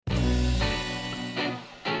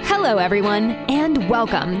Hello, everyone, and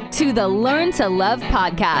welcome to the Learn to Love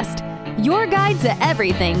podcast, your guide to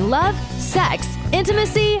everything love, sex,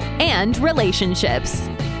 intimacy, and relationships.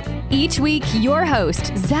 Each week, your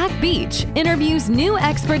host, Zach Beach, interviews new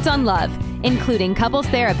experts on love, including couples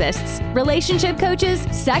therapists, relationship coaches,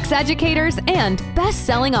 sex educators, and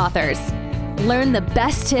best-selling authors. Learn the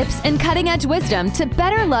best tips and cutting-edge wisdom to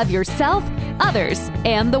better love yourself, others,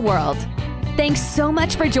 and the world. Thanks so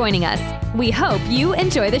much for joining us. We hope you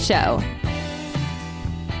enjoy the show.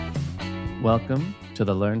 Welcome to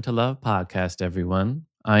the Learn to Love podcast, everyone.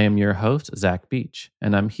 I am your host, Zach Beach,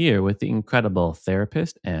 and I'm here with the incredible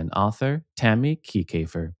therapist and author, Tami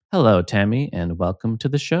Kiekhaefer. Hello, Tami, and welcome to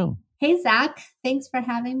the show. Hey, Zach. Thanks for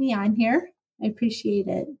having me on here. I appreciate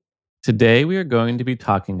it. Today, we are going to be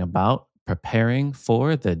talking about preparing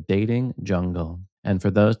for the dating jungle. And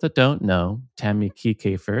for those that don't know, Tami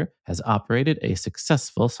Kiekhaefer has operated a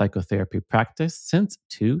successful psychotherapy practice since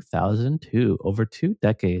 2002, over 2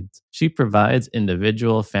 decades. She provides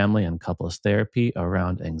individual, family, and couples therapy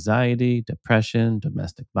around anxiety, depression,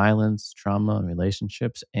 domestic violence, trauma,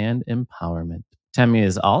 relationships, and empowerment. Tami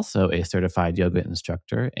is also a certified yoga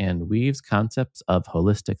instructor and weaves concepts of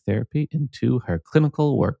holistic therapy into her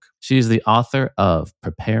clinical work. She is the author of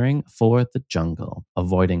Preparing for the Jungle,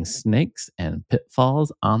 Avoiding Snakes and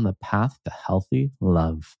Pitfalls on the Path to Healthy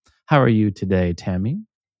Love. How are you today, Tami?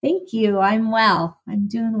 Thank you. I'm well. I'm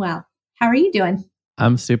doing well. How are you doing?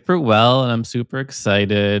 I'm super well and I'm super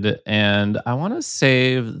excited. And I want to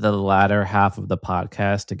save the latter half of the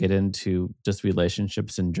podcast to get into just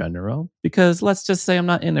relationships in general. Because let's just say I'm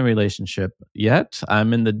not in a relationship yet.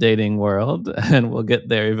 I'm in the dating world and we'll get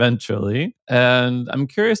there eventually. And I'm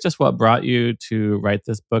curious just what brought you to write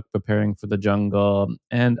this book, Preparing for the Jungle.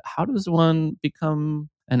 And how does one become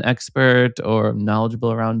an expert or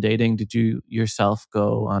knowledgeable around dating? Did you yourself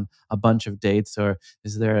go on a bunch of dates, or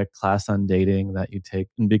is there a class on dating that you take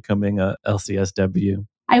in becoming a LCSW?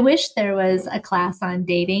 I wish there was a class on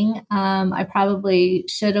dating. I probably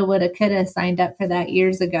shoulda, woulda, coulda signed up for that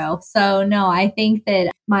years ago. So no, I think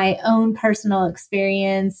that my own personal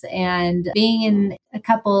experience and being in a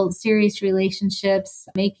couple serious relationships,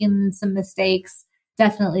 making some mistakes,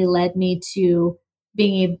 definitely led me to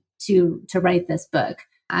being able to write this book.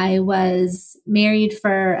 I was married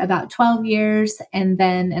for about 12 years and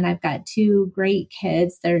I've got 2 great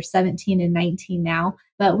kids. They're 17 and 19 now,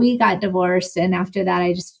 but we got divorced. And after that,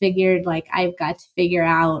 I just figured I've got to figure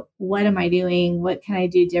out, what am I doing? What can I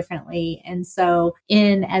do differently? And so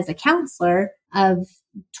as a counselor of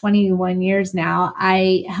 21 years now,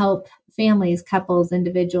 I help families, couples,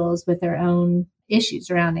 individuals with their own issues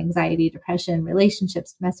around anxiety, depression,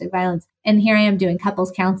 relationships, domestic violence. And here I am doing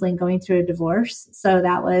couples counseling, going through a divorce. So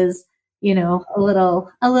that was, a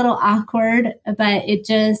little awkward, but it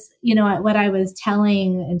just, what I was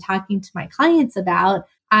telling and talking to my clients about,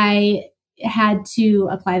 I had to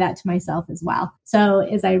apply that to myself as well. So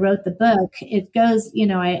as I wrote the book, it goes,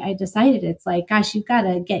 I decided it's like, gosh, you've got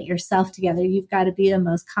to get yourself together. You've got to be the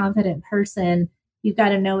most confident person. You've got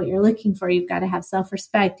to know what you're looking for. You've got to have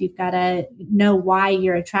self-respect. You've got to know why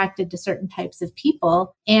you're attracted to certain types of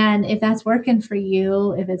people. And if that's working for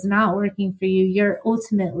you, if it's not working for you,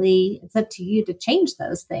 it's up to you to change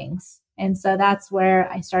those things. And so that's where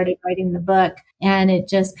I started writing the book, and it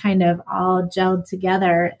just kind of all gelled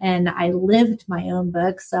together, and I lived my own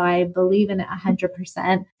book. So I believe in it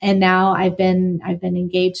 100%. And now I've been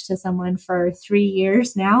engaged to someone for 3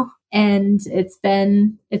 years now. And it's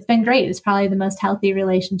been great. It's probably the most healthy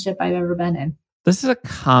relationship I've ever been in. This is a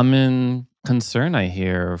common concern I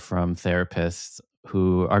hear from therapists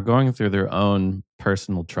who are going through their own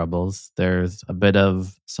personal troubles. There's a bit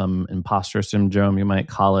of some imposter syndrome, you might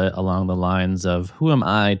call it, along the lines of, who am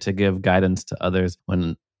I to give guidance to others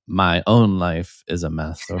when my own life is a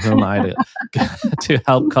mess? Or who am I to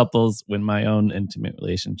help couples when my own intimate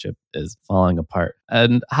relationship is falling apart?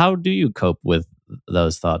 And how do you cope with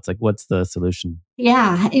those thoughts? What's the solution?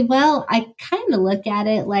 Yeah, well, I kind of look at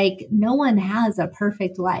it like no one has a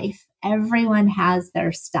perfect life. Everyone has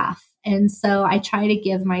their stuff. And so I try to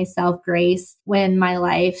give myself grace when my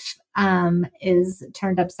life is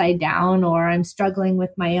turned upside down or I'm struggling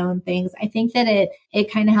with my own things. I think that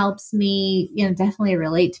it kind of helps me, definitely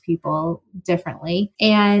relate to people differently.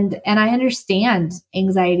 And I understand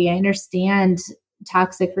anxiety. I understand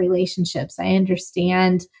toxic relationships. I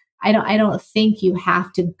understand I don't think you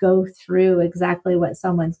have to go through exactly what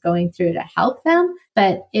someone's going through to help them,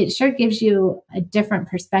 but it sure gives you a different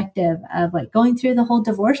perspective of going through the whole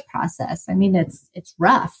divorce process. I mean, it's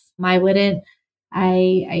rough. When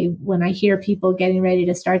I hear people getting ready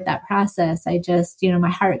to start that process, I just,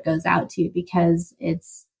 my heart goes out to you because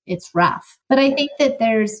it's it's rough. But I think that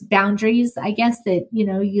there's boundaries, I guess, that,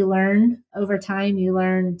 you learn over time. You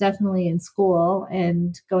learn definitely in school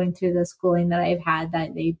and going through the schooling that I've had,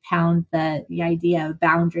 that they pound the idea of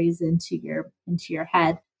boundaries into your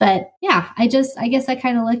head. But yeah, I guess I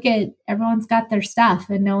kind of look at everyone's got their stuff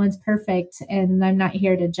and no one's perfect. And I'm not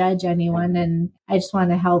here to judge anyone. And I just want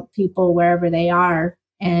to help people wherever they are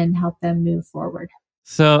and help them move forward.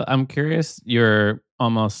 So I'm curious your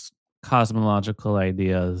almost cosmological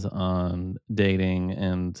ideas on dating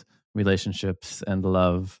and relationships and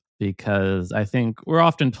love, because I think we're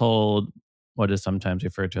often told what is sometimes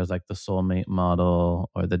referred to as like the soulmate model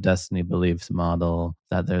or the destiny beliefs model,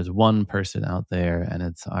 that there's one person out there and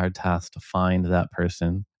it's our task to find that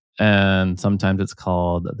person. And sometimes it's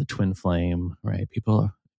called the twin flame, right?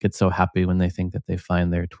 People get so happy when they think that they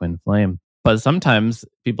find their twin flame. But sometimes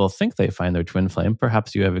people think they find their twin flame.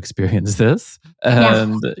 Perhaps you have experienced this. Yeah.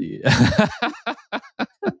 And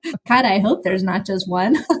God, I hope there's not just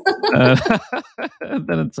one.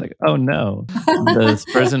 then it's like, oh no, this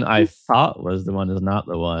person I thought was the one is not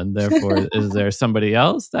the one. Therefore, is there somebody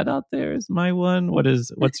else that out there is my one?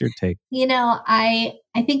 What's your take? I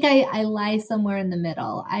think I lie somewhere in the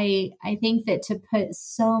middle. I think that to put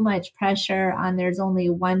so much pressure on there's only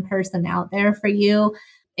one person out there for you,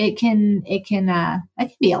 it can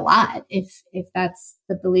be a lot if that's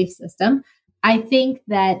the belief system. I think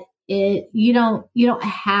that you don't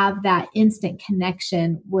have that instant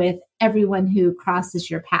connection with everyone who crosses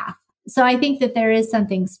your path. So I think that there is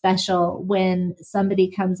something special when somebody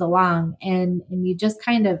comes along and you just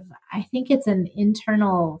kind of, I think it's an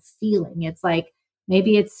internal feeling. It's like,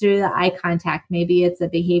 maybe it's through the eye contact, maybe it's a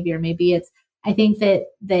behavior, I think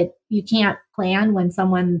that you can't plan when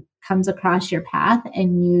someone comes across your path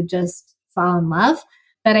and you just fall in love.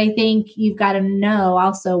 But I think you've got to know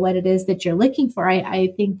also what it is that you're looking for.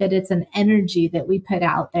 I think that it's an energy that we put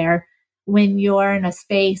out there when you're in a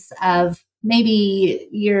space of maybe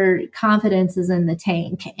your confidence is in the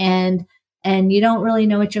tank and you don't really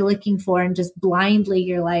know what you're looking for. And just blindly,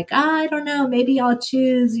 you're like, I don't know, maybe I'll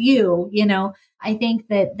choose you. I think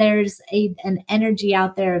that there's an energy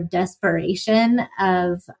out there of desperation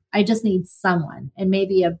of, I just need someone. And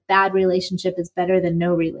maybe a bad relationship is better than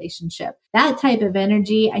no relationship. That type of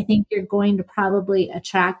energy, I think you're going to probably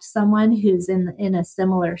attract someone who's in a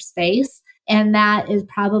similar space. And that is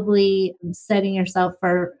probably setting yourself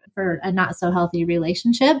for a not so healthy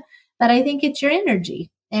relationship. But I think it's your energy.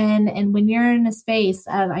 And when you're in a space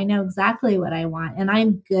of, I know exactly what I want and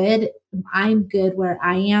I'm good where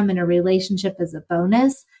I am, in a relationship as a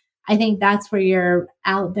bonus, I think that's where you're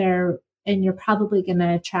out there and you're probably going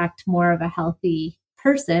to attract more of a healthy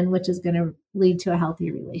person, which is going to lead to a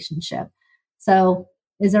healthy relationship. So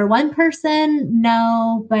is there one person?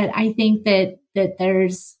 No, but I think that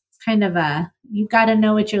there's kind of you've got to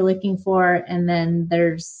know what you're looking for. And then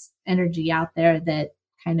there's energy out there that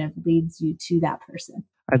kind of leads you to that person.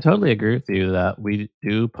 I totally agree with you that we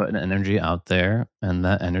do put an energy out there and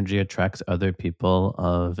that energy attracts other people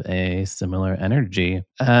of a similar energy.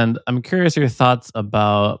 And I'm curious your thoughts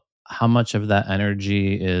about how much of that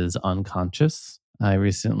energy is unconscious. I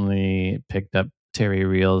recently picked up Terry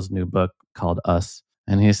Real's new book called Us,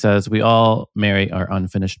 and he says we all marry our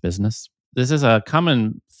unfinished business. This is a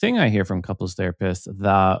common thing I hear from couples therapists,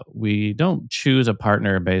 that we don't choose a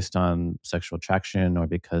partner based on sexual attraction or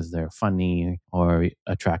because they're funny or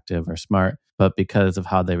attractive or smart, but because of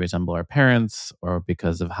how they resemble our parents or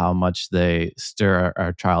because of how much they stir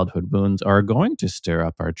our childhood wounds or are going to stir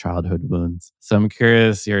up our childhood wounds. So I'm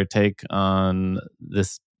curious your take on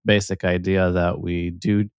this basic idea that we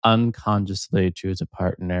do unconsciously choose a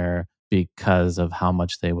partner because of how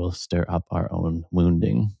much they will stir up our own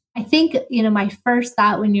wounding. I think, my first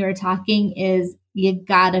thought when you were talking is you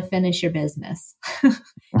got to finish your business.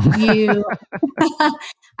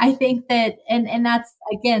 I think that, and that's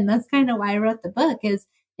kind of why I wrote the book is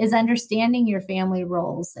understanding your family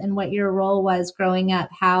roles and what your role was growing up,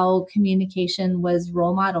 how communication was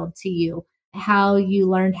role modeled to you, how you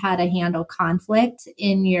learned how to handle conflict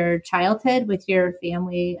in your childhood with your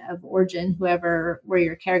family of origin, whoever were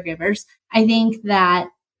your caregivers. I think that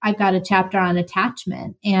I've got a chapter on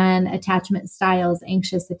attachment and attachment styles,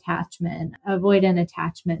 anxious attachment, avoidant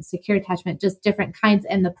attachment, secure attachment, just different kinds,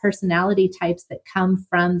 and the personality types that come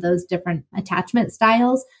from those different attachment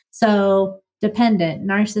styles. So dependent,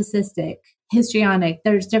 narcissistic, histrionic,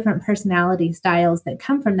 there's different personality styles that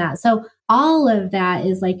come from that. So all of that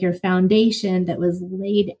is like your foundation that was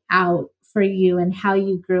laid out for you and how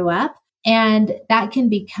you grew up. And that can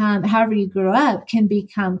become, however you grew up, can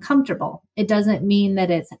become comfortable. It doesn't mean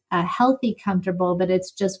that it's a healthy comfortable, but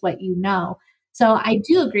it's just what you know. So I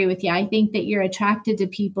do agree with you. I think that you're attracted to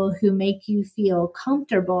people who make you feel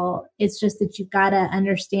comfortable. It's just that you've got to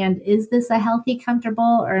understand, is this a healthy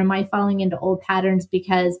comfortable, or am I falling into old patterns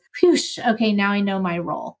because, whoosh, okay, now I know my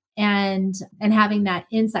role. And having that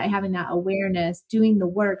insight, having that awareness, doing the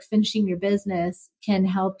work, finishing your business can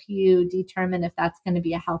help you determine if that's going to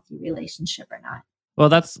be a healthy relationship or not. Well,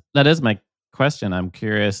 that is my question. I'm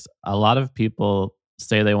curious. A lot of people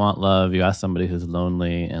say they want love. You ask somebody who's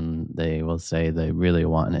lonely, and they will say they really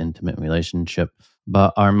want an intimate relationship.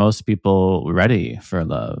 But are most people ready for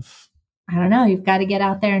love? I don't know. You've got to get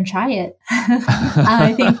out there and try it.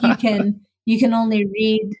 I think you can only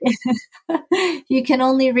read you can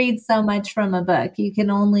only read so much from a book. You can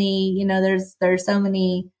only, there's so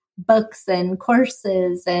many books and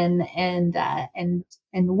courses and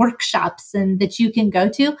workshops and that you can go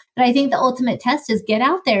to. But I think the ultimate test is get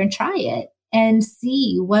out there and try it and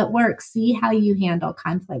see what works, see how you handle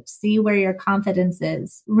conflict, see where your confidence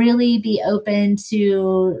is, really be open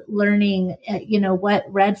to learning, what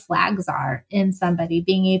red flags are in somebody,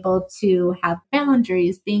 being able to have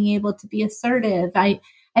boundaries, being able to be assertive. I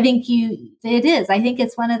think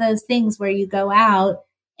it's one of those things where you go out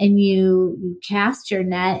and you cast your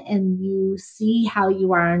net and you see how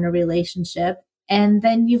you are in a relationship. And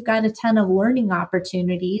then you've got a ton of learning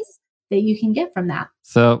opportunities that you can get from that.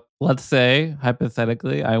 So let's say,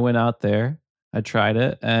 hypothetically, I went out there, I tried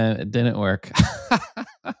it, and it didn't work.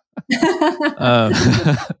 um,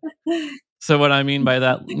 so what I mean by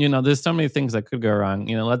that, there's so many things that could go wrong.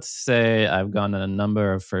 Let's say I've gone on a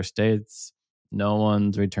number of first dates. No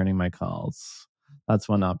one's returning my calls. That's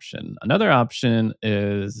one option. Another option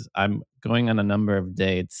is I'm going on a number of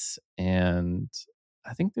dates, and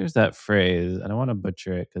I think there's that phrase, I don't want to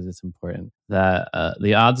butcher it because it's important, that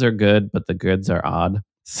the odds are good, but the goods are odd.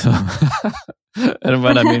 So, and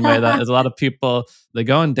what I mean by that is a lot of people, they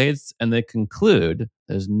go on dates and they conclude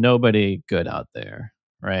there's nobody good out there,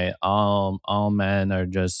 right? All men are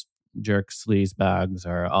just jerk sleaze bags,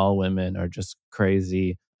 or all women are just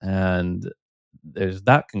crazy. And there's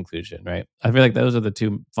that conclusion, right? I feel like those are the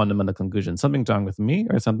two fundamental conclusions. Something's wrong with me,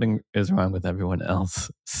 or something is wrong with everyone else.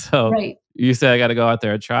 So Right. you say I got to go out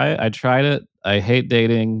there and try it. I tried it. I hate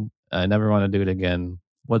dating. I never want to do it again.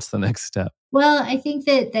 What's the next step? Well, I think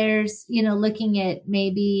that there's, looking at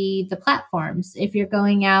maybe the platforms. If you're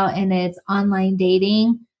going out and it's online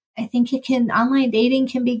dating, I think online dating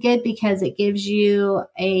can be good because it gives you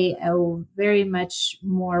a very much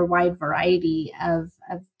more wide variety of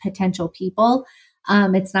potential people.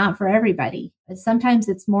 It's not for everybody. Sometimes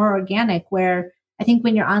it's more organic, where I think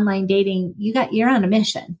when you're online dating, you're on a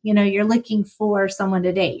mission. You're looking for someone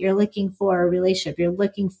to date. You're looking for a relationship. You're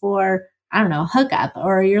looking for, I don't know, hookup,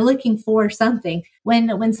 or you're looking for something.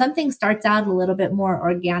 When something starts out a little bit more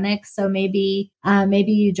organic, so maybe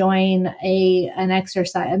you join an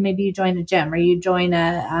exercise, maybe you join a gym, or you join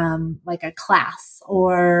like a class,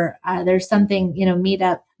 or there's something,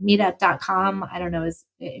 meetup.com. I don't know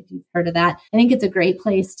if you've heard of that. I think it's a great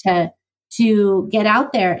place to get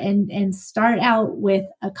out there and start out with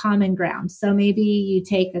a common ground. So maybe you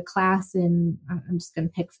take a class in, I'm just going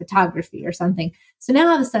to pick photography or something. So now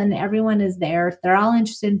all of a sudden everyone is there. They're all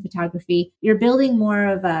interested in photography. You're building more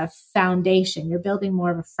of a foundation. You're building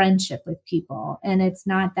more of a friendship with people. And it's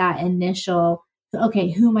not that initial, okay,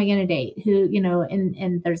 who am I going to date?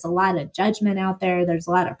 And there's a lot of judgment out there. There's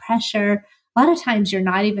a lot of pressure. A lot of times you're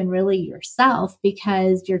not even really yourself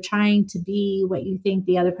because you're trying to be what you think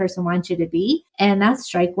the other person wants you to be. And that's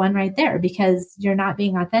strike one right there, because you're not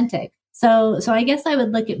being authentic. So I guess I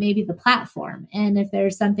would look at maybe the platform. And if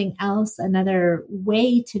there's something else, another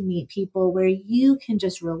way to meet people where you can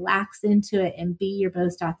just relax into it and be your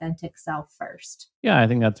most authentic self first. Yeah, I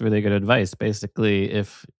think that's really good advice. Basically,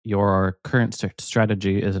 if your current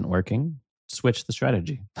strategy isn't working, switch the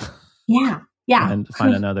strategy. Yeah. Yeah. And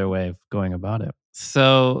find another way of going about it.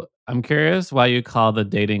 So I'm curious why you call the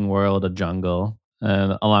dating world a jungle.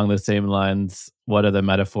 And along the same lines, what are the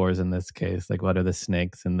metaphors in this case? Like, what are the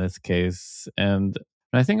snakes in this case? And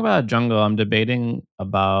when I think about a jungle, I'm debating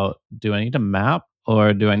about, do I need a map,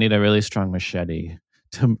 or do I need a really strong machete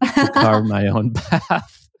to carve my own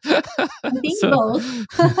path? I think both.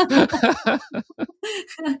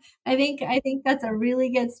 I think that's a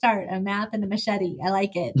really good start. A map and a machete. I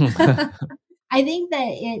like it. I think that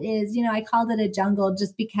it is, I called it a jungle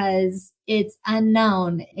just because it's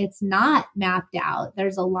unknown. It's not mapped out.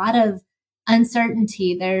 There's a lot of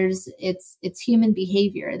uncertainty. It's human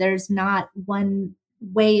behavior. There's not one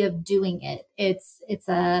way of doing it.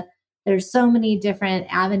 There's so many different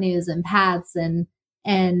avenues and paths, and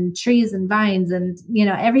and trees and vines and,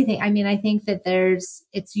 everything. I mean, I think that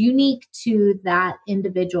it's unique to that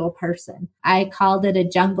individual person. I called it a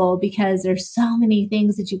jungle because there's so many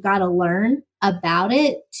things that you got to learn about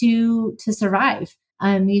it to survive.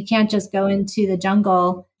 You can't just go into the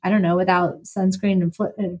jungle, I don't know, without sunscreen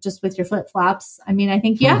and just with your flip flops. I mean, I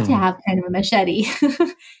think you have to have kind of a machete.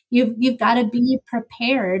 You've got to be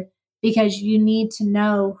prepared because you need to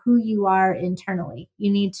know who you are internally.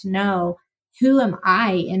 You need to know, who am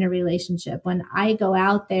I in a relationship? When I go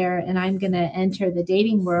out there and I'm going to enter the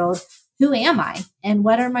dating world, who am I? And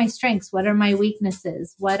what are my strengths? What are my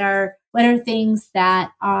weaknesses? What are things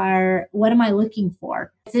what am I looking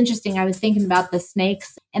for? It's interesting. I was thinking about the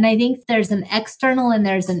snakes, and I think there's an external and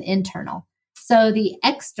there's an internal. So the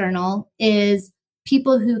external is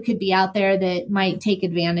people who could be out there that might take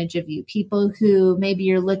advantage of you, people who maybe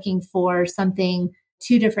you're looking for something,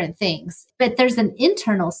 two different things. But there's an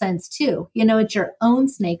internal sense too. It's your own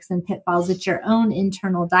snakes and pitfalls. It's your own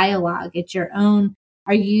internal dialogue. It's your own,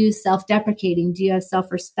 are you self-deprecating? Do you have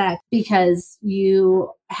self-respect because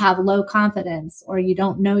you have low confidence or you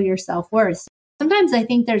don't know your self-worth? Sometimes I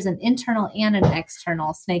think there's an internal and an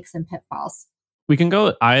external snakes and pitfalls. We can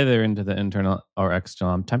go either into the internal or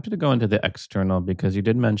external. I'm tempted to go into the external because you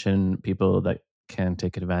did mention people that can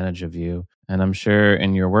take advantage of you. And I'm sure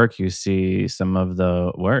in your work, you see some of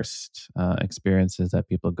the worst experiences that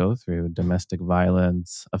people go through: domestic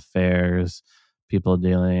violence, affairs, people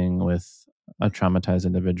dealing with a traumatized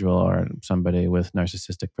individual or somebody with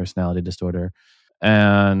narcissistic personality disorder.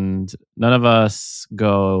 And none of us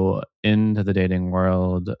go into the dating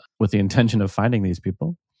world with the intention of finding these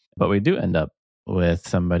people, but we do end up with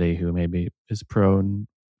somebody who maybe is prone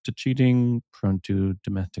to cheating, prone to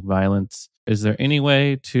domestic violence. Is there any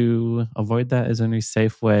way to avoid that? Is there any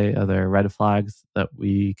safe way? Are there red flags that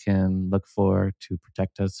we can look for to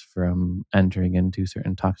protect us from entering into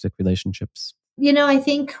certain toxic relationships? I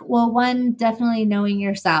think, one, definitely knowing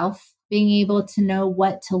yourself, being able to know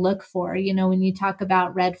what to look for. When you talk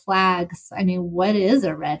about red flags, I mean, what is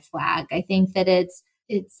a red flag? I think that it's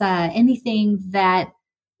anything that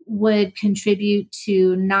would contribute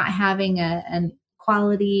to not having an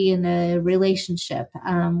quality in a relationship,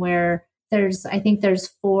 where I think there's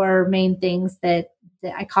four main things that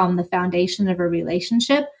I call them the foundation of a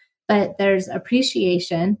relationship, but there's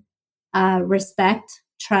appreciation, respect,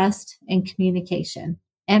 trust, and communication.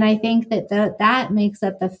 And I think that makes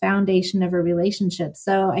up the foundation of a relationship.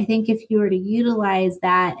 So I think if you were to utilize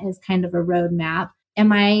that as kind of a roadmap,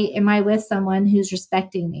 am I with someone who's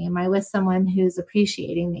respecting me? Am I with someone who's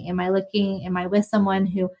appreciating me? Am I with someone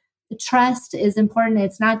who, trust is important.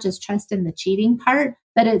 It's not just trust in the cheating part,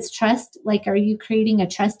 but it's trust. Like, are you creating a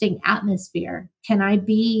trusting atmosphere? Can I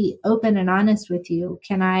be open and honest with you?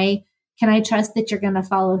 Can I trust that you're going to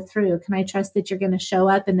follow through? Can I trust that you're going to show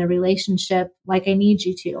up in the relationship like I need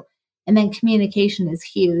you to? And then communication is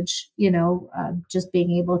huge, just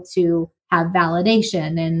being able to have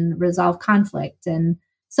validation and resolve conflict. And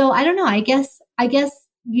so I don't know, I guess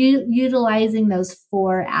you utilizing those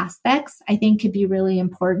four aspects, I think, could be really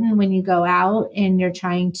important when you go out and you're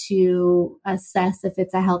trying to assess if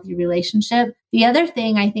it's a healthy relationship. The other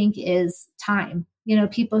thing I think is time.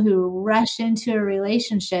 People who rush into a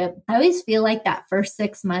relationship, I always feel like that first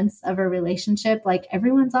 6 months of a relationship, like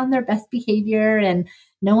everyone's on their best behavior and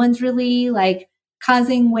no one's really like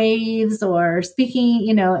causing waves or speaking,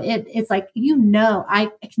 it's like,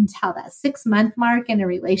 I can tell that 6-month mark in a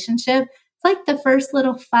relationship, it's like the first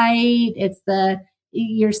little fight.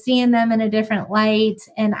 You're seeing them in a different light.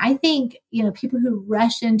 And I think, people who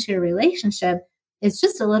rush into a relationship, it's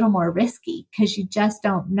just a little more risky because you just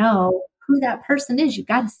don't know who that person is. You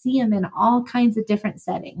got to see them in all kinds of different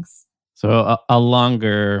settings. So a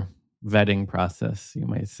longer vetting process, you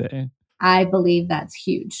might say. I believe that's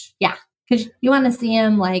huge. Yeah. Because you want to see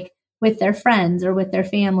them like with their friends or with their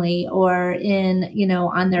family or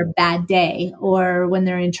on their bad day or when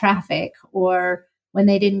they're in traffic or when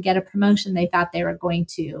they didn't get a promotion they thought they were going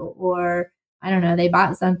to, or I don't know, they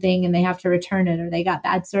bought something and they have to return it or they got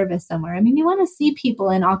bad service somewhere. I mean, you want to see people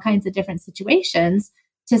in all kinds of different situations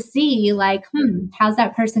to see like, how's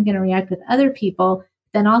that person going to react with other people?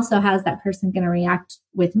 Then also, how's that person going to react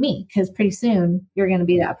with me? Because pretty soon you're going to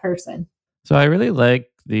be that person. So I really like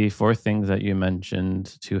the 4 things that you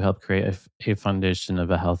mentioned to help create a foundation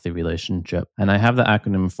of a healthy relationship. And I have the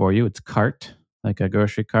acronym for you. It's CART, like a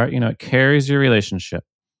grocery cart. It carries your relationship.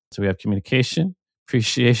 So we have communication,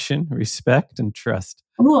 appreciation, respect, and trust.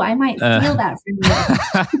 Oh, I might steal that from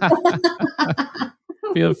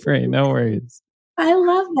you. Feel free. No worries. I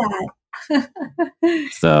love that.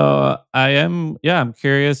 So I'm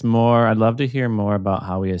curious more. I'd love to hear more about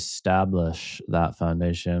how we establish that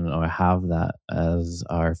foundation or have that as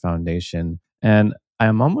our foundation. And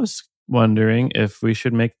I'm almost wondering if we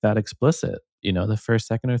should make that explicit, the first,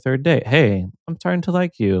 second, or third date. Hey, I'm starting to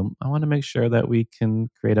like you. I want to make sure that we can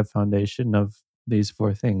create a foundation of these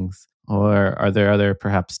four things. Or are there other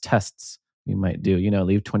perhaps tests we might do?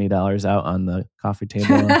 Leave $20 out on the coffee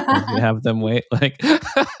table as we have them wait. Like,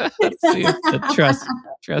 see if the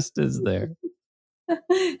trust is there.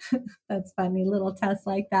 That's funny, little tests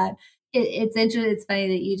like that. It's interesting. It's funny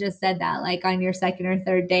that you just said that, like on your second or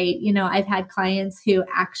third date. I've had clients who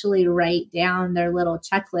actually write down their little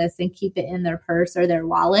checklist and keep it in their purse or their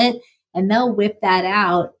wallet. And they'll whip that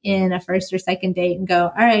out in a first or second date and go,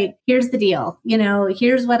 all right, here's the deal.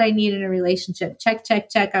 Here's what I need in a relationship. Check, check,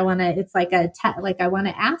 check. it's like I want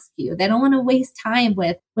to ask you. They don't want to waste time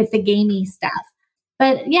with the gamey stuff.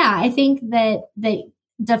 But yeah, I think that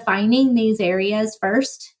defining these areas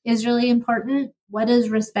first is really important. What does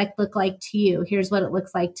respect look like to you? Here's what it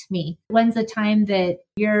looks like to me. When's the time that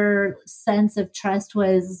your sense of trust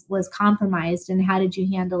was compromised, and how did you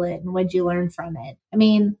handle it, and what did you learn from it? I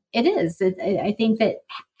mean, it is. I think that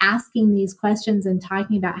asking these questions and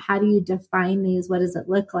talking about how do you define these, what does it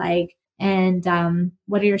look like, and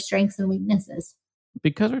what are your strengths and weaknesses?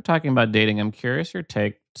 Because we're talking about dating, I'm curious your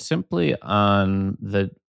take simply on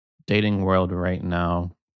the dating world right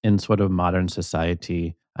now in sort of modern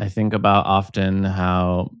society. I think about often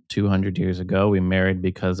how 200 years ago we married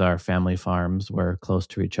because our family farms were close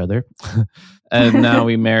to each other. And now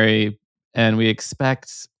we marry and we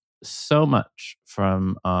expect so much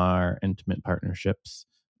from our intimate partnerships.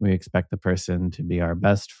 We expect the person to be our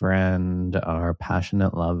best friend, our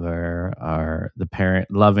passionate lover,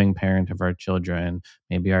 loving parent of our children,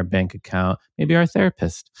 maybe our bank account, maybe our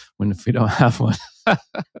therapist if we don't have one.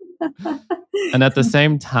 And at the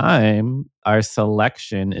same time, our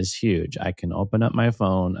selection is huge. I can open up my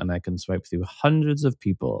phone and I can swipe through hundreds of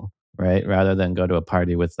people, right? Rather than go to a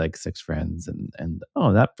party with like 6 friends and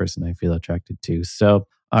that person I feel attracted to. So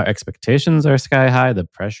our expectations are sky high. The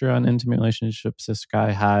pressure on intimate relationships is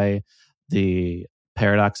sky high. The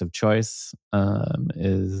paradox of choice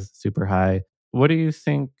is super high. What do you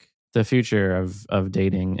think the future of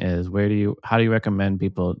dating is? How do you recommend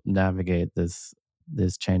people navigate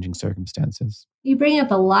these changing circumstances? You bring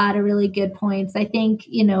up a lot of really good points. I think,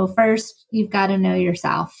 first, you've got to know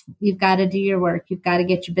yourself. You've got to do your work. You've got to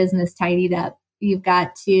get your business tidied up. You've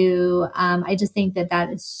got to, I just think that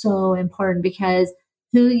is so important, because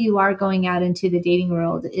who you are going out into the dating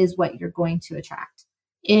world is what you're going to attract.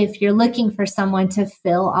 If you're looking for someone to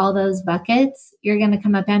fill all those buckets, you're going to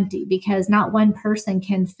come up empty, because not one person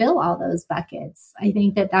can fill all those buckets. I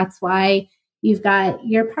think that's why you've got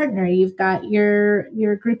your partner, you've got your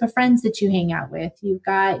group of friends that you hang out with, you've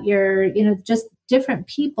got your, just different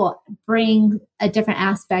people bring a different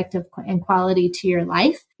aspect of and quality to your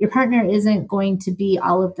life. Your partner isn't going to be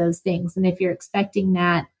all of those things. And if you're expecting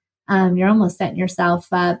that, you're almost setting yourself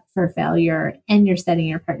up for failure, and you're setting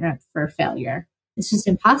your partner up for failure. It's just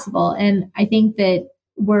impossible. And I think that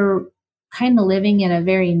we're kind of living in a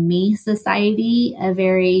very me society, a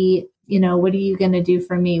very, what are you going to do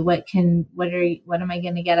for me? What am I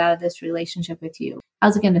going to get out of this relationship with you?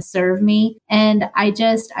 How's it going to serve me? And I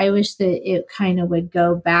wish that it kind of would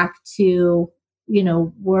go back to,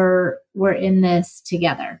 we're in this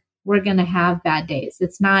together. We're going to have bad days.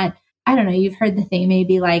 It's not, I don't know, you've heard the thing,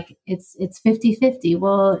 maybe like it's 50-50.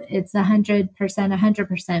 Well, it's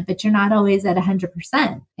 100%, but you're not always at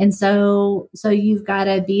 100%. And so you've got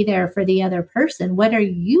to be there for the other person. What are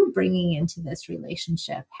you bringing into this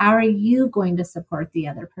relationship? How are you going to support the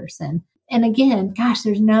other person? And again, gosh,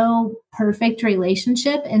 there's no perfect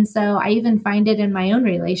relationship. And so I even find it in my own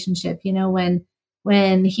relationship,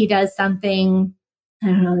 when he does something, I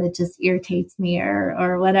don't know, that just irritates me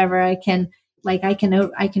or whatever, I can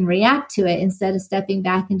react to it instead of stepping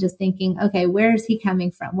back and just thinking, okay, where is he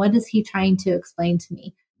coming from? What is he trying to explain to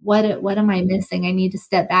me? What am I missing? I need to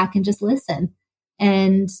step back and just listen.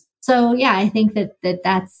 And so, yeah, I think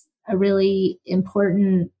that's a really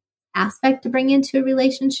important aspect to bring into a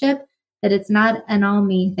relationship, that it's not an all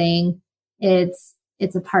me thing. It's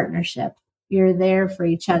a partnership. You're there for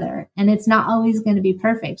each other, and it's not always going to be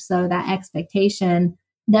perfect. So that expectation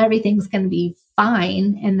that everything's going to be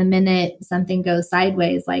fine, and the minute something goes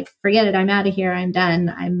sideways, like, forget it, I'm out of here, I'm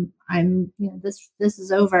done, I'm this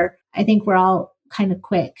is over. I think we're all kind of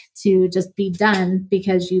quick to just be done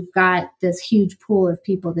because you've got this huge pool of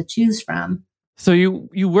people to choose from. So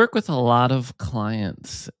you work with a lot of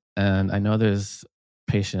clients, and I know there's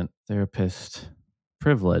patient therapist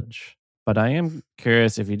privilege. But I am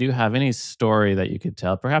curious if you do have any story that you could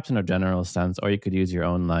tell, perhaps in a general sense, or you could use your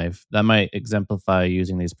own life that might exemplify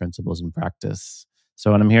using these principles in practice.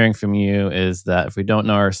 So, what I'm hearing from you is that if we don't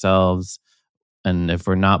know ourselves and if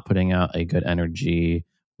we're not putting out a good energy,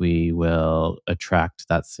 we will attract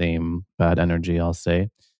that same bad energy, I'll say.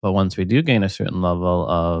 But once we do gain a certain level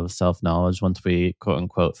of self knowledge, once we quote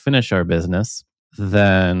unquote finish our business,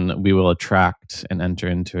 then we will attract and enter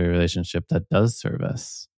into a relationship that does serve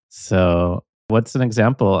us. So, what's an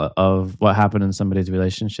example of what happened in somebody's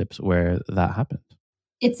relationships where that happened?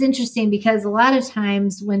 It's interesting because a lot of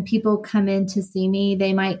times when people come in to see me,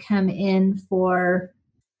 they might come in for,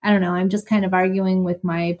 I don't know, I'm just kind of arguing with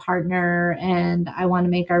my partner and I want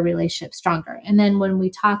to make our relationship stronger. And then when we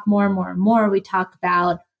talk more and more and more, we talk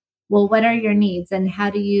about, well, what are your needs and how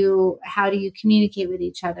do you communicate with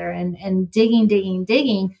each other, and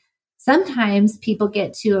digging. Sometimes people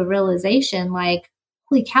get to a realization like,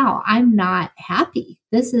 holy cow, I'm not happy.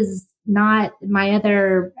 This is not, my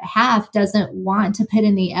other half doesn't want to put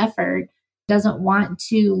in the effort, doesn't want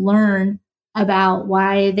to learn about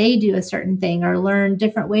why they do a certain thing or learn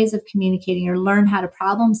different ways of communicating or learn how to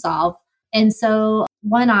problem solve. And so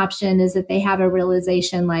one option is that they have a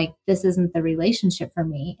realization like, this isn't the relationship for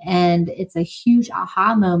me. And it's a huge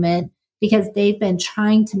aha moment because they've been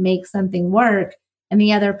trying to make something work and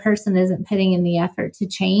the other person isn't putting in the effort to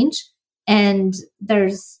change. And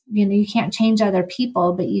there's, you can't change other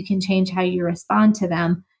people, but you can change how you respond to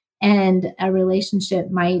them. And a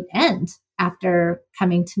relationship might end after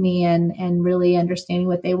coming to me and really understanding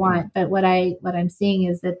what they want. But what I'm seeing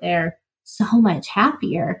is that they're so much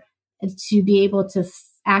happier to be able to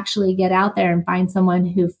actually get out there and find someone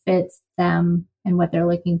who fits them and what they're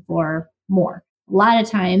looking for more. A lot of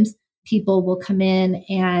times people will come in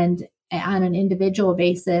and on an individual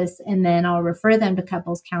basis, and then I'll refer them to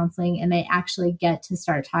couples counseling and they actually get to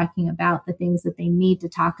start talking about the things that they need to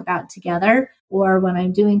talk about together. Or when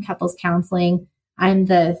I'm doing couples counseling, I'm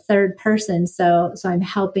the third person. So I'm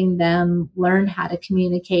helping them learn how to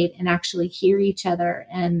communicate and actually hear each other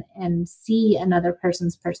and see another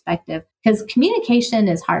person's perspective. Because communication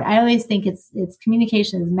is hard. I always think it's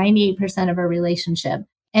communication is 98% of a relationship.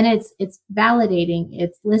 And it's validating,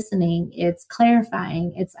 it's listening, it's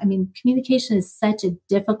clarifying. Communication is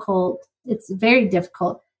it's very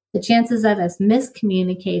difficult. The chances of us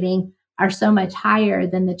miscommunicating are so much higher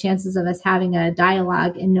than the chances of us having a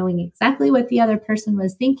dialogue and knowing exactly what the other person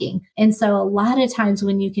was thinking. And so a lot of times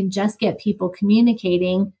when you can just get people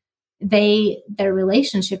communicating, their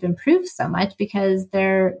relationship improves so much because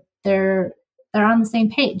they're on the same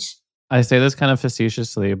page. I say this kind of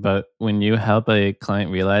facetiously, but when you help a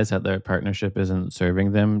client realize that their partnership isn't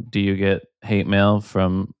serving them, do you get hate mail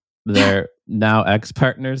from their now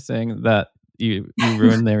ex-partners saying that you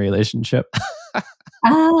ruined their relationship?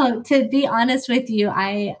 Oh, to be honest with you,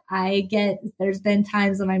 there's been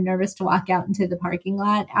times when I'm nervous to walk out into the parking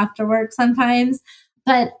lot after work sometimes,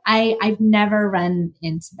 but I've never run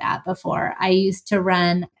into that before. I used to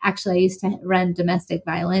run domestic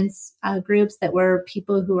violence groups that were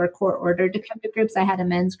people who were court ordered to come to groups. I had a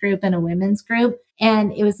men's group and a women's group.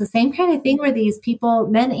 And it was the same kind of thing where these people,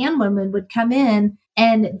 men and women, would come in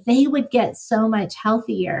and they would get so much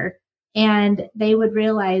healthier. And they would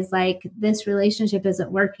realize like this relationship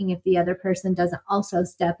isn't working if the other person doesn't also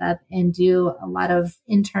step up and do a lot of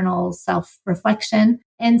internal self-reflection.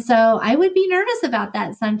 And so I would be nervous about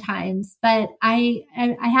that sometimes, but I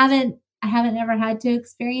haven't ever had to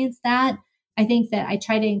experience that. I think that I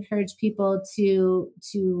try to encourage people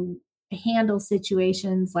to handle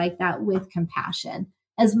situations like that with compassion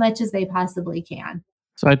as much as they possibly can.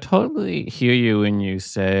 So I totally hear you when you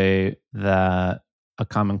say that a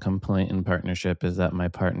common complaint in partnership is that my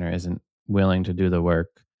partner isn't willing to do the work,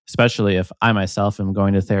 especially if I myself am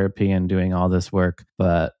going to therapy and doing all this work,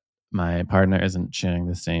 but my partner isn't sharing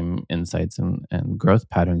the same insights and growth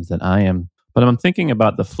patterns that I am. But I'm thinking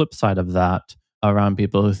about the flip side of that around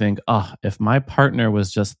people who think, oh, if my partner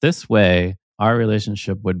was just this way, our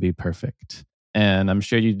relationship would be perfect. And I'm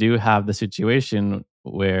sure you do have the situation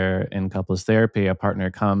where in couples therapy, a partner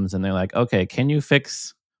comes and they're like, okay, can you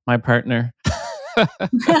fix my partner?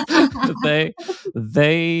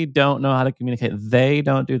 they don't know how to communicate. They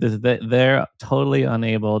don't do this. They're totally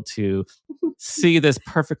unable to see this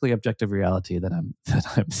perfectly objective reality that I'm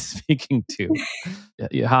speaking to.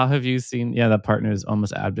 How have you seen that partners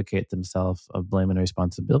almost abdicate themselves of blame and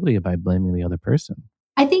responsibility by blaming the other person?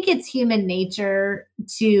 I think it's human nature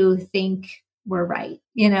to think we're right.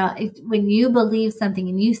 When you believe something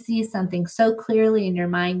and you see something so clearly in your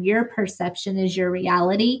mind, your perception is your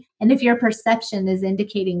reality. And if your perception is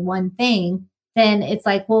indicating one thing, then it's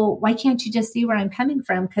like, well, why can't you just see where I'm coming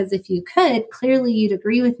from? Because if you could, clearly you'd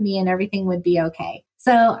agree with me and everything would be okay.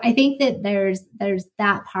 So I think that there's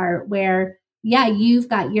that part where, yeah, you've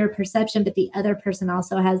got your perception, but the other person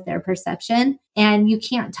also has their perception. And you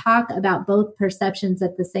can't talk about both perceptions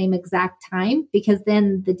at the same exact time, because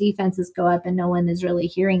then the defenses go up and no one is really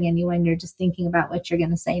hearing anyone. You're just thinking about what you're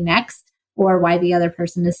going to say next, or why the other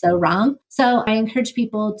person is so wrong. So I encourage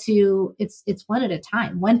people to, it's one at a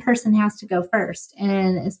time. One person has to go first.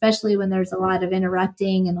 And especially when there's a lot of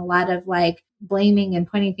interrupting and a lot of like blaming and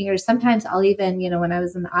pointing fingers. Sometimes I'll even, when I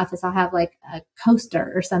was in the office, I'll have like a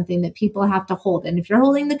coaster or something that people have to hold. And if you're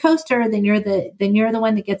holding the coaster, then you're the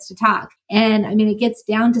one that gets to talk. And I mean, it gets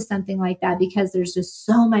down to something like that because there's just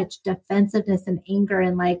so much defensiveness and anger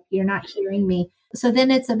and like, you're not hearing me. So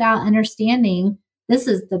then it's about understanding. This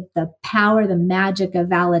is the power, the magic of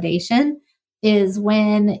validation, is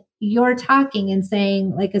when you're talking and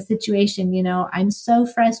saying like a situation, I'm so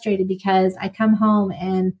frustrated because I come home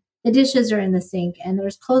and the dishes are in the sink and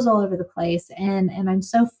there's clothes all over the place. And I'm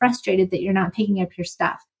so frustrated that you're not picking up your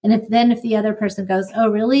stuff. And if the other person goes, oh,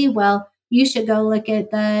 really? Well, you should go look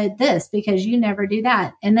at this because you never do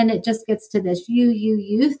that. And then it just gets to this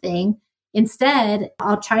you thing. Instead,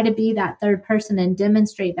 I'll try to be that third person and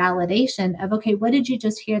demonstrate validation of, okay, what did you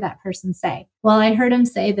just hear that person say? Well, I heard them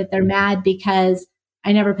say that they're mad because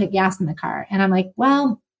I never put gas in the car. And I'm like,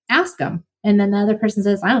 well, ask them. And then the other person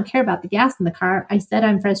says, I don't care about the gas in the car. I said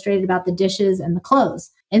I'm frustrated about the dishes and the clothes.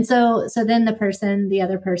 And so then the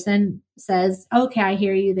other person says, okay, I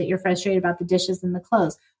hear you that you're frustrated about the dishes and the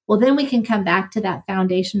clothes. Well, then we can come back to that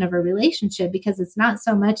foundation of a relationship, because it's not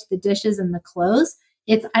so much the dishes and the clothes.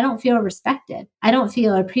 It's, I don't feel respected. I don't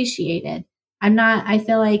feel appreciated. I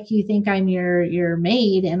feel like you think I'm your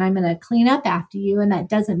maid and I'm going to clean up after you. And that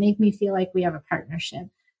doesn't make me feel like we have a partnership.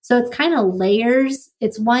 So it's kind of layers.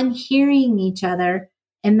 It's one, hearing each other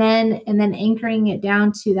and then anchoring it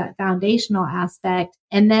down to that foundational aspect.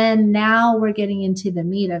 And then now we're getting into the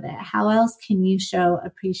meat of it. How else can you show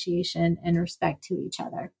appreciation and respect to each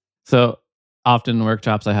other? So often in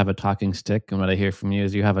workshops, I have a talking stick. And what I hear from you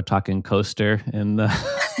is you have a talking coaster in the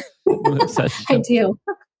session. I do.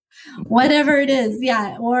 Whatever it is.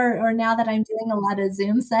 Yeah. Or now that I'm doing a lot of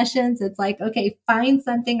Zoom sessions, it's like, okay, find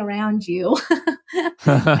something around you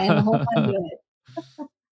and hold on to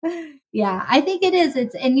it. Yeah, I think it is.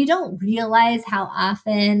 And you don't realize how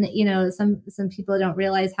often, some people don't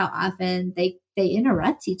realize how often they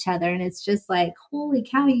interrupt each other. And it's just like, holy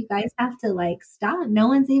cow, you guys have to like stop. No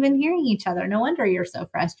one's even hearing each other. No wonder you're so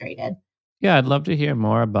frustrated. Yeah, I'd love to hear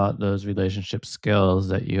more about those relationship skills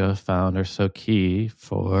that you have found are so key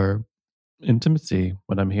for intimacy.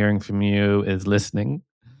 What I'm hearing from you is listening,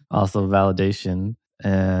 also validation.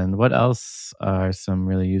 And what else are some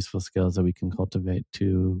really useful skills that we can cultivate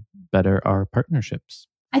to better our partnerships?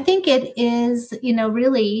 I think it is,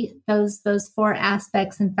 really those four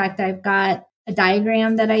aspects. In fact, I've got a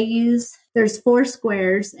diagram that I use. There's 4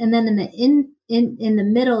 squares, and then in the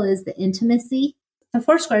middle is the intimacy. The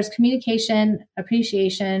 4 squares: communication,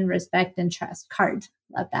 appreciation, respect, and trust. Card.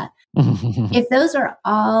 Love that. If those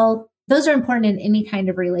are important in any kind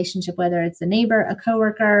of relationship, whether it's a neighbor, a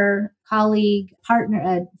coworker, colleague, partner,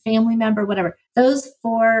 a family member, whatever. Those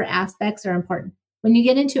 4 aspects are important. When you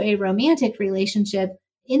get into a romantic relationship,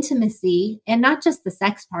 intimacy, and not just the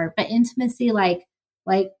sex part, but intimacy like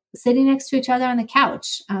sitting next to each other on the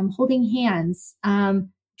couch, holding hands,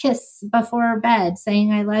 kiss before bed,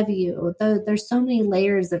 saying I love you. There's so many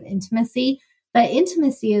layers of intimacy, but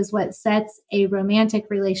intimacy is what sets a romantic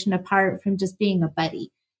relation apart from just being a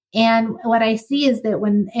buddy. And what I see is that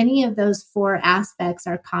when any of those 4 aspects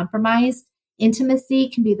are compromised, intimacy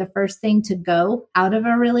can be the first thing to go out of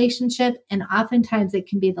a relationship. And oftentimes it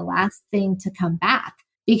can be the last thing to come back,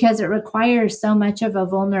 because it requires so much of a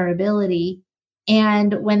vulnerability.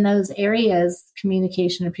 And when those areas,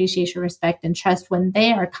 communication, appreciation, respect, and trust, when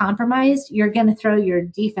they are compromised, you're going to throw your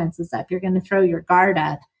defenses up. You're going to throw your guard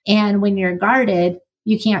up. And when you're guarded,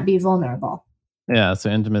 you can't be vulnerable. Yeah, so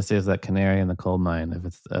intimacy is that canary in the coal mine. If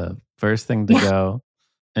it's the first thing to go,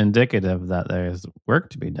 indicative that there's work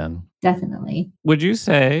to be done. Definitely. Would you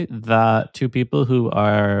say that 2 people who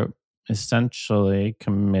are essentially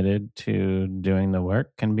committed to doing the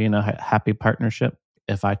work can be in a happy partnership?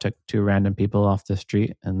 If I took 2 random people off the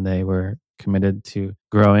street and they were committed to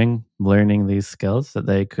growing, learning these skills, that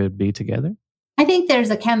they could be together? I think there's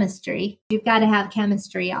a chemistry. You've got to have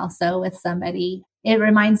chemistry also with somebody. It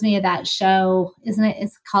reminds me of that show, isn't it?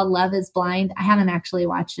 It's called Love is Blind. I haven't actually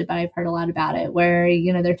watched it, but I've heard a lot about it, where,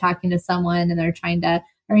 they're talking to someone and they're trying to,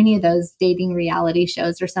 or any of those dating reality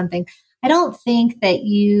shows or something. I don't think that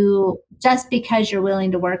you, just because you're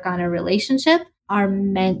willing to work on a relationship, are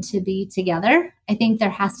meant to be together. I think there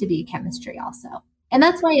has to be chemistry also. And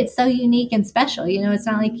that's why it's so unique and special. It's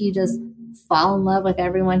not like you just fall in love with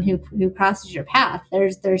everyone who crosses your path.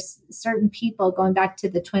 There's certain people, going back to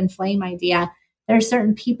the twin flame idea, there's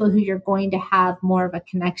certain people who you're going to have more of a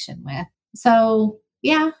connection with. So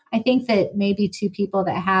yeah, I think that maybe two people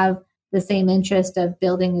that have the same interest of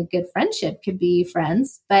building a good friendship could be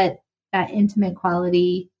friends, but that intimate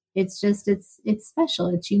quality, it's special.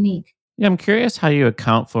 It's unique. Yeah, I'm curious how you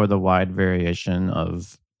account for the wide variation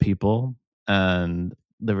of people and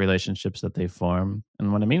the relationships that they form.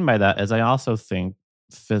 And what I mean by that is I also think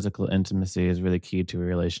physical intimacy is really key to a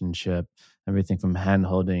relationship. Everything from hand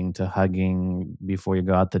holding to hugging before you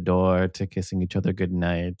go out the door to kissing each other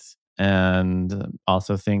goodnight. And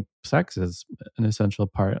also think sex is an essential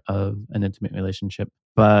part of an intimate relationship.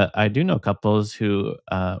 But I do know couples who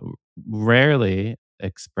rarely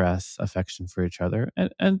express affection for each other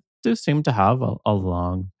and do seem to have a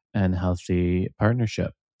long and healthy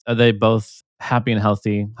partnership. Are they both happy and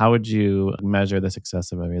healthy? How would you measure the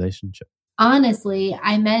success of a relationship? Honestly,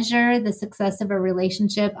 I measure the success of a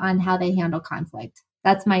relationship on how they handle conflict.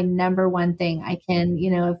 That's my number one thing. I can,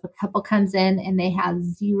 if a couple comes in and they have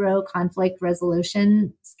zero conflict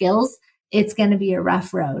resolution skills, it's going to be a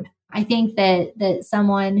rough road. I think that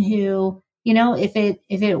someone who, if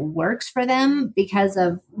it works for them because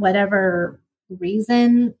of whatever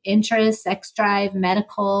reason, interest, sex drive,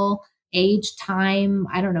 medical, age, time,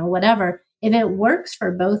 I don't know, whatever, if it works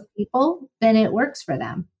for both people, then it works for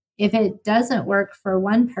them. If it doesn't work for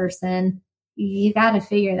one person, you got to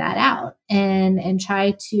figure that out and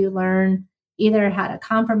try to learn either how to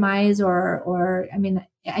compromise or I mean,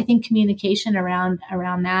 I think communication around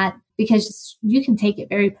that, because you can take it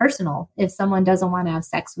very personal if someone doesn't want to have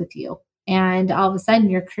sex with you. And all of a sudden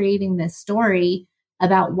you're creating this story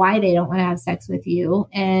about why they don't want to have sex with you.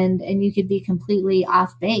 And you could be completely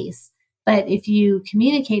off base. But if you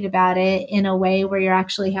communicate about it in a way where you're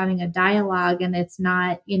actually having a dialogue and it's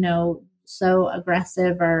not, so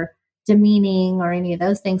aggressive or demeaning or any of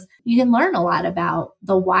those things, you can learn a lot about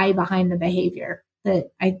the why behind the behavior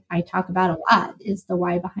that I talk about a lot, is the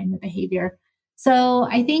why behind the behavior. So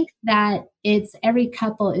I think that every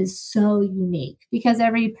couple is so unique because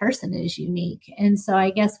every person is unique. And so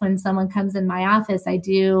I guess when someone comes in my office, I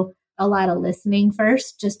do a lot of listening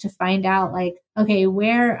first, just to find out, like, okay,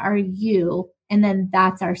 where are you? And then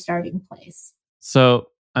that's our starting place. So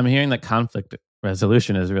I'm hearing that conflict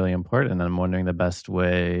resolution is really important. And I'm wondering the best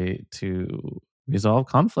way to resolve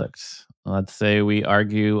conflicts. Let's say we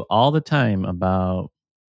argue all the time about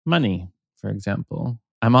money, for example.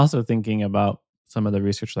 I'm also thinking about some of the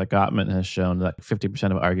research that Gottman has shown that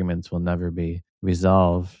 50% of arguments will never be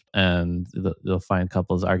resolved. And they'll find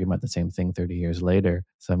couples arguing about the same thing 30 years later.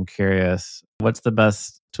 So I'm curious, what's the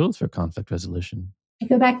best tools for conflict resolution? I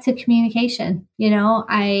go back to communication.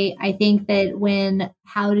 I think that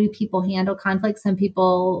how do people handle conflict? Some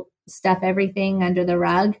people stuff everything under the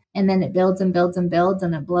rug and then it builds and builds and builds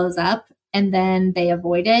and it blows up, and then they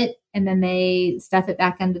avoid it and then they stuff it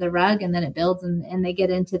back under the rug and then it builds and they get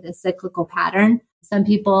into this cyclical pattern. Some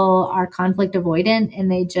people are conflict avoidant and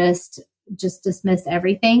they just dismiss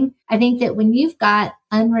everything. I think that when you've got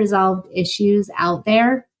unresolved issues out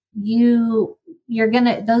there,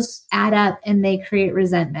 those add up and they create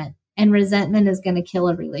resentment, and resentment is going to kill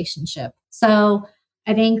a relationship. So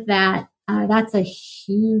I think that that's a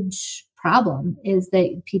huge problem, is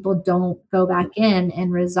that people don't go back in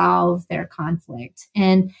and resolve their conflict.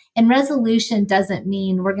 And resolution doesn't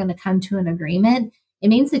mean we're going to come to an agreement. It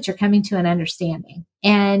means that you're coming to an understanding,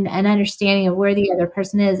 and an understanding of where the other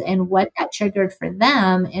person is and what that triggered for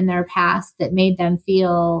them in their past that made them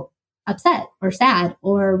feel upset or sad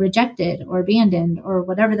or rejected or abandoned or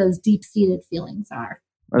whatever those deep-seated feelings are.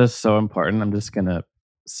 That is so important. I'm just going to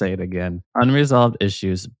say it again. Unresolved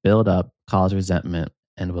issues build up, cause resentment,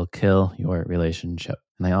 and will kill your relationship.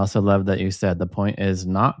 And I also love that you said the point is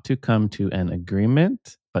not to come to an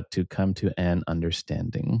agreement, but to come to an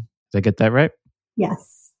understanding. Did I get that right?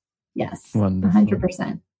 Yes. Wonderful.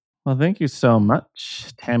 100%. Well, thank you so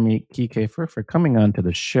much, Tami Kiekhaefer, for coming on to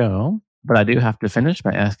the show. But I do have to finish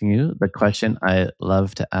by asking you the question I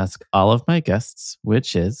love to ask all of my guests,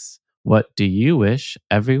 which is, what do you wish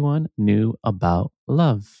everyone knew about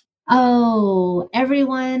love? Oh,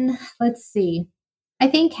 everyone, let's see. I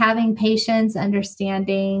think having patience,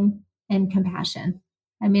 understanding, and compassion.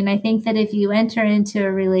 I mean, I think that if you enter into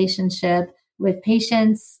a relationship with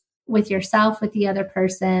patience, with yourself, with the other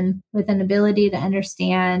person, with an ability to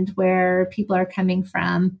understand where people are coming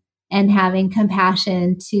from, and having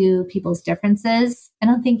compassion to people's differences, I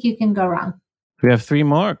don't think you can go wrong. We have 3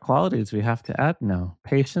 more qualities we have to add now: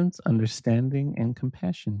 patience, understanding, and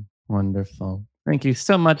compassion. Wonderful. Thank you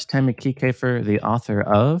so much, Tami Kiekhaefer, the author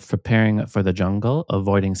of Preparing for the Jungle,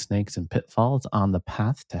 Avoiding Snakes and Pitfalls on the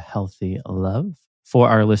Path to Healthy Love. For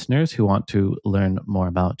our listeners who want to learn more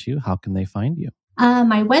about you, how can they find you?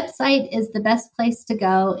 My website is the best place to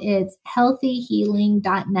go. It's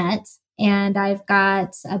healthyhealing.net. And I've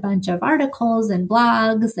got a bunch of articles and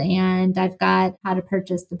blogs, and I've got how to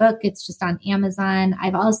purchase the book. It's just on Amazon.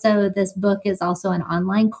 This book is also an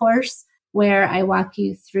online course where I walk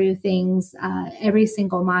you through things, every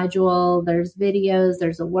single module. There's videos,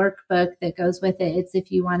 there's a workbook that goes with it. It's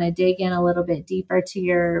if you want to dig in a little bit deeper to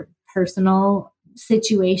your personal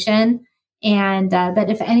situation. But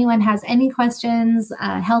if anyone has any questions,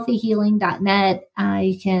 healthyhealing.net,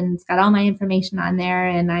 it's got all my information on there,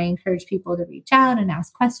 and I encourage people to reach out and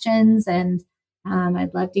ask questions, and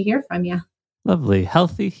I'd love to hear from you. Lovely.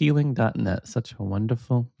 Healthyhealing.net. Such a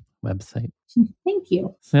wonderful website. Thank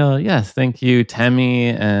you. So, yes, thank you,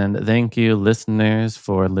 Tami, and thank you, listeners,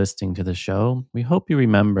 for listening to the show. We hope you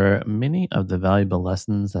remember many of the valuable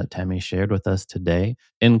lessons that Tami shared with us today,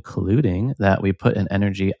 including that we put an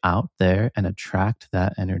energy out there and attract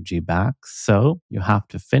that energy back. So you have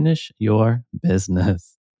to finish your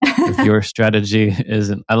business. If your strategy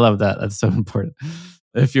isn't, I love that. That's so important.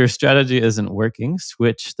 If your strategy isn't working,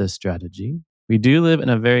 switch the strategy. We do live in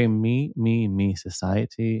a very me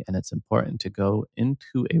society, and it's important to go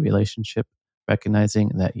into a relationship recognizing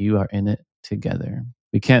that you are in it together.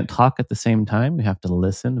 We can't talk at the same time. We have to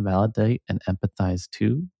listen, validate, and empathize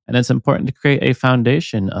too. And it's important to create a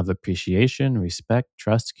foundation of appreciation, respect,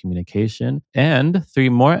 trust, communication, and 3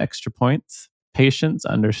 more extra points: patience,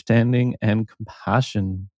 understanding, and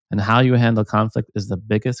compassion. And how you handle conflict is the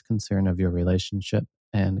biggest concern of your relationship,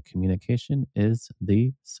 and communication is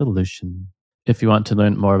the solution. If you want to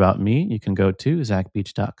learn more about me, you can go to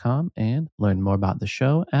zachbeach.com and learn more about the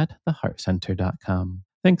show at theheartcenter.com.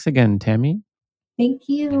 Thanks again, Tami. Thank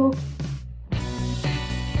you.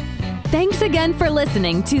 Thanks again for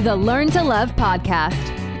listening to the Learn to Love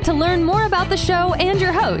podcast. To learn more about the show and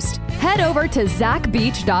your host, head over to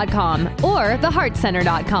zachbeach.com or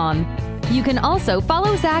theheartcenter.com. You can also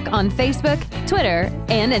follow Zach on Facebook, Twitter,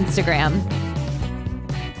 and Instagram.